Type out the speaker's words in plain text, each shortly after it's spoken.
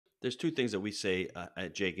There's two things that we say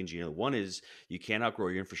at Jake and Gino. One is you can't outgrow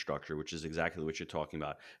your infrastructure, which is exactly what you're talking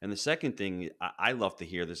about. And the second thing, I love to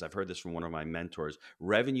hear this. I've heard this from one of my mentors.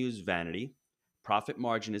 Revenue is vanity, profit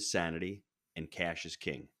margin is sanity, and cash is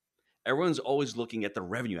king. Everyone's always looking at the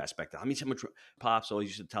revenue aspect. I mean, how much Pops always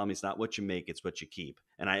used to tell me it's not what you make, it's what you keep.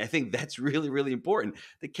 And I think that's really, really important.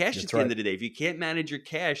 The cash at That's the end right. of the day, if you can't manage your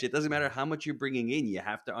cash, it doesn't matter how much you're bringing in. You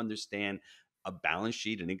have to understand a balance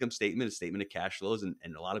sheet, an income statement, a statement of cash flows. And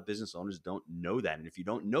a lot of business owners don't know that. And if you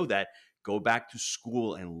don't know that, go back to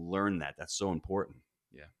school and learn that. That's so important.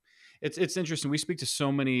 Yeah. It's interesting. We speak to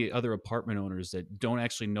so many other apartment owners that don't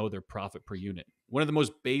actually know their profit per unit. One of the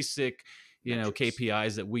most basic, Metrics.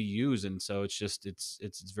 KPIs that we use, and so it's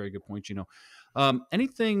a very good point.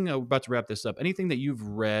 Anything we're about to wrap this up? Anything that you've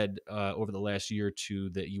read over the last year or two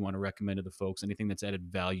that you want to recommend to the folks? Anything that's added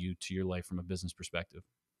value to your life from a business perspective?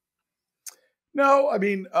 No, I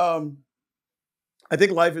mean, I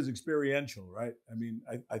think life is experiential, right? I mean,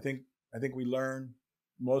 I think we learn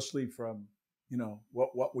mostly from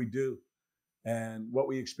what we do and what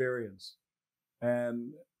we experience.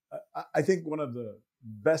 And I think one of the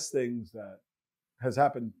best things that has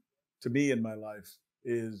happened to me in my life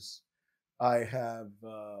is I have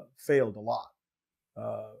failed a lot.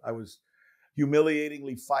 I was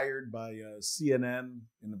humiliatingly fired by CNN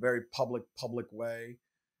in a very public way,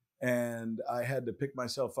 and I had to pick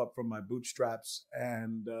myself up from my bootstraps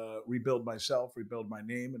and rebuild myself, rebuild my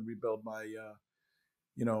name, and rebuild my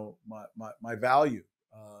value.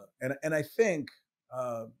 And I think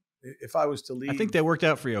if I was to I think leave, that worked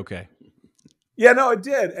out for you. Okay. yeah, no, it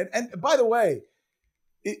did. And by the way,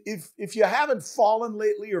 if you haven't fallen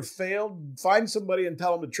lately or failed, find somebody and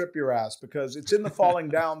tell them to trip your ass, because it's in the falling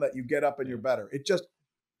down that you get up and you're better. It just,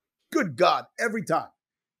 good God, every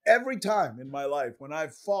time in my life when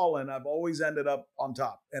I've fallen, I've always ended up on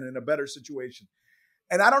top and in a better situation.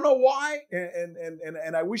 And I don't know why.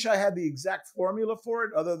 And I wish I had the exact formula for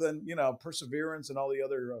it, other than, perseverance and all the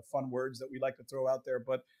other fun words that we like to throw out there.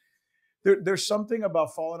 But there's something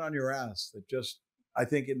about falling on your ass that just, I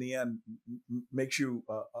think in the end, makes you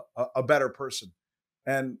a better person.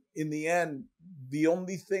 And in the end, the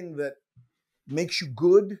only thing that makes you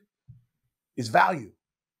good is value.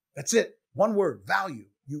 That's it. One word, value.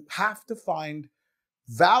 You have to find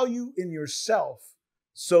value in yourself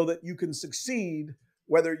so that you can succeed,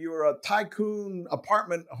 whether you're a tycoon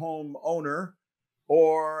apartment home owner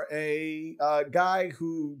or a guy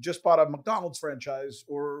who just bought a McDonald's franchise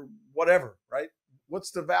or whatever, right?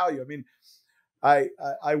 What's the value? I mean, I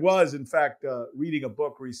was, in fact, reading a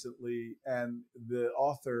book recently, and the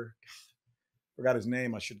author, forgot his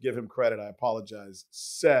name, I should give him credit, I apologize,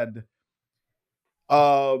 said,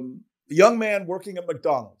 a young man working at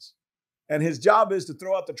McDonald's, and his job is to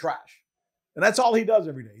throw out the trash. And that's all he does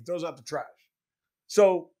every day. He throws out the trash.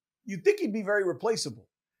 So you'd think he'd be very replaceable,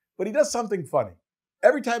 but he does something funny.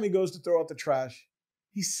 Every time he goes to throw out the trash,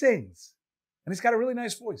 he sings, and he's got a really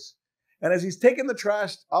nice voice. And as he's taking the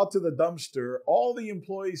trash out to the dumpster, all the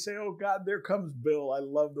employees say, "Oh God, there comes Bill. I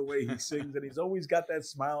love the way he sings." And he's always got that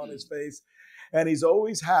smile on his face, and he's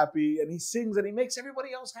always happy, and he sings and he makes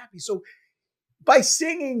everybody else happy. So by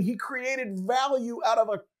singing, he created value out of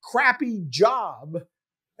a crappy job.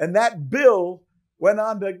 And that Bill went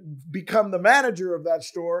on to become the manager of that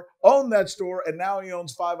store, own that store, and now he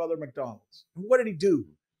owns 5 other McDonald's. And what did he do?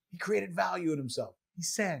 He created value in himself. He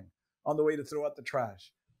sang on the way to throw out the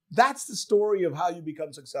trash. That's the story of how you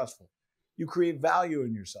become successful. You create value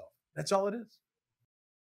in yourself. That's all it is.